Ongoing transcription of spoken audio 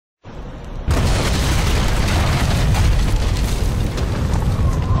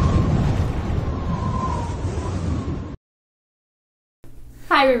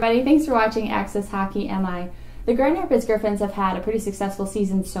Hi everybody, thanks for watching Access Hockey MI. The Grand Rapids Griffins have had a pretty successful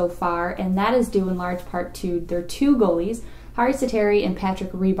season so far, and that is due in large part to their two goalies, Harri Sateri and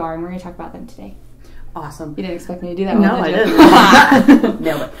Patrik Rybar, and we're going to talk about them today. Awesome. You didn't expect me to do that No, one, I did didn't.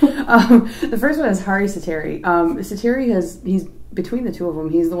 Nailed it. The first one is Harri Sateri. Sateri he's between the two of them,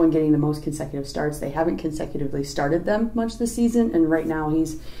 he's the one getting the most consecutive starts. They haven't consecutively started them much this season, and right now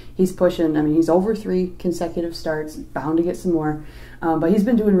he's pushing. I mean, he's over 3 consecutive starts, bound to get some more. But he's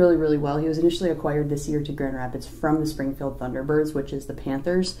been doing really, really well. He was initially acquired this year to Grand Rapids from the Springfield Thunderbirds, which is the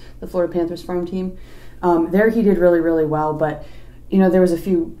Panthers, the Florida Panthers farm team. There he did really, really well, but you know, there was a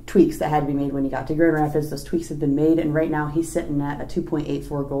few tweaks that had to be made when he got to Grand Rapids. Those tweaks have been made, and right now he's sitting at a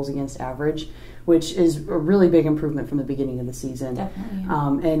 2.84 goals against average, which is a really big improvement from the beginning of the season. Definitely.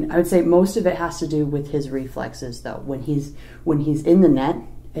 Yeah. And I would say most of it has to do with his reflexes, though. When he's in the net,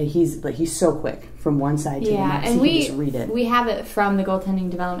 he's so quick from one side to the next. And he can just read it. We have it from the goaltending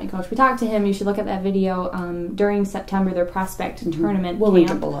development coach. We talked to him. You should look at that video during September, their prospect tournament. We'll camp.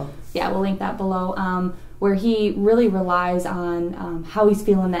 link it below. Yeah, we'll link that below. Where he really relies on how he's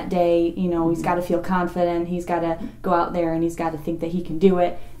feeling that day. You know, he's got to feel confident. He's got to go out there and he's got to think that he can do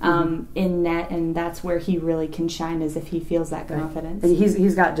it in net, and that's where he really can shine, is if he feels that confidence. And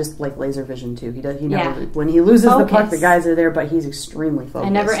he's got just like laser vision too. He never, when he loses the puck, the guys are there, but he's extremely focused. I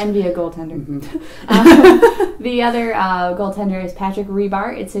never envy a goaltender. The other goaltender is Patrik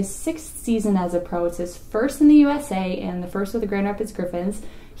Rybar. It's his 6th season as a pro. It's his first in the USA and the first with the Grand Rapids Griffins.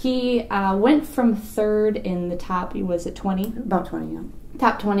 He went from 3rd in the top, was it 20? About 20, yeah.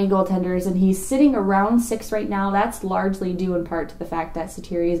 Top 20 goaltenders, and he's sitting around 6th right now. That's largely due in part to the fact that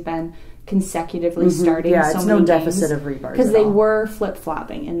Sateri has been consecutively starting yeah, so it's many no games, deficit of Rybar. because they were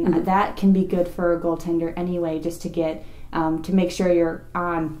flip-flopping, and that can be good for a goaltender anyway, just to get to make sure you're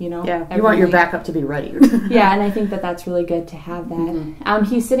on, you know. Yeah, you want your backup to be ready. Yeah, and I think that that's really good to have that.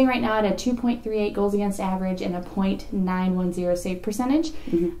 He's sitting right now at a 2.38 goals against average and a .910 save percentage.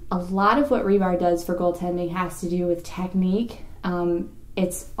 A lot of what Rybar does for goaltending has to do with technique.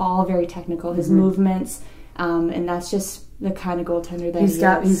 It's all very technical, his movements, and that's just the kind of goaltender that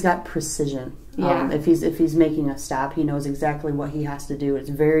he's got precision. Yeah. If he's making a stop, he knows exactly what he has to do. It's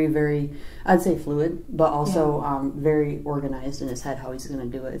very, very, I'd say fluid, but also very organized in his head how he's going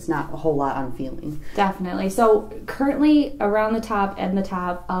to do it. It's not a whole lot on feeling. Definitely. So currently around the top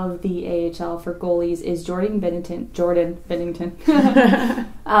of the AHL for goalies is Jordan Binnington.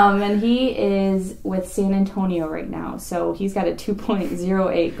 And he is with San Antonio right now. So he's got a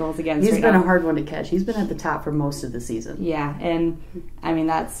 2.08 goals against. He's been a hard one to catch. He's been at the top for most of the season. Yeah, and I mean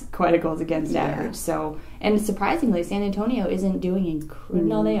that's quite a goals against average. So, and surprisingly, San Antonio isn't doing incredible.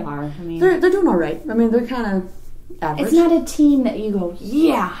 No, they are. I mean, they're doing all right. I mean, they're kind of average. It's not a team that you go,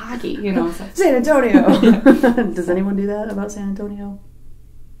 yeah, hockey. You know, so. San Antonio. Does anyone do that about San Antonio?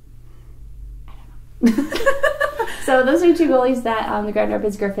 I don't know. So those are 2 goalies that the Grand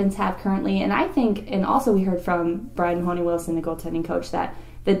Rapids Griffins have currently, and I think, and also we heard from Brian Mahoney-Wilson, the goaltending coach, that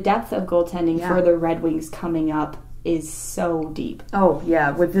the depth of goaltending for the Red Wings coming up is so deep. Oh,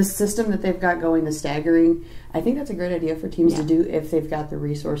 yeah. With this system that they've got going, the staggering, I think that's a great idea for teams to do if they've got the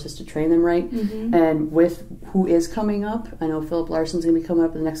resources to train them right. And with who is coming up, I know Philip Larsson's going to be coming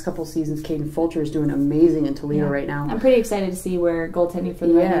up in the next couple of seasons. Caden Fulcher is doing amazing in Toledo right now. I'm pretty excited to see where goaltending for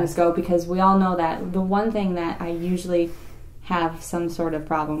the Red Wings go, because we all know that the one thing that I usually have some sort of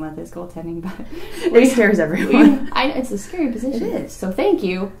problem with his goaltending, but it scares everyone. It's a scary position. It is. So thank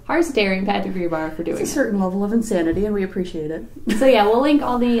you, Harri Sateri and Patrik Rybar, for doing it. It's a certain level of insanity, and we appreciate it. So yeah, we'll link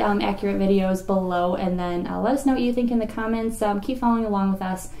all the accurate videos below, and then let us know what you think in the comments. Keep following along with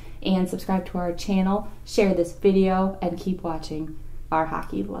us, and subscribe to our channel, share this video, and keep watching our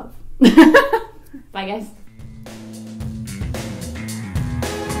hockey love. Bye, guys.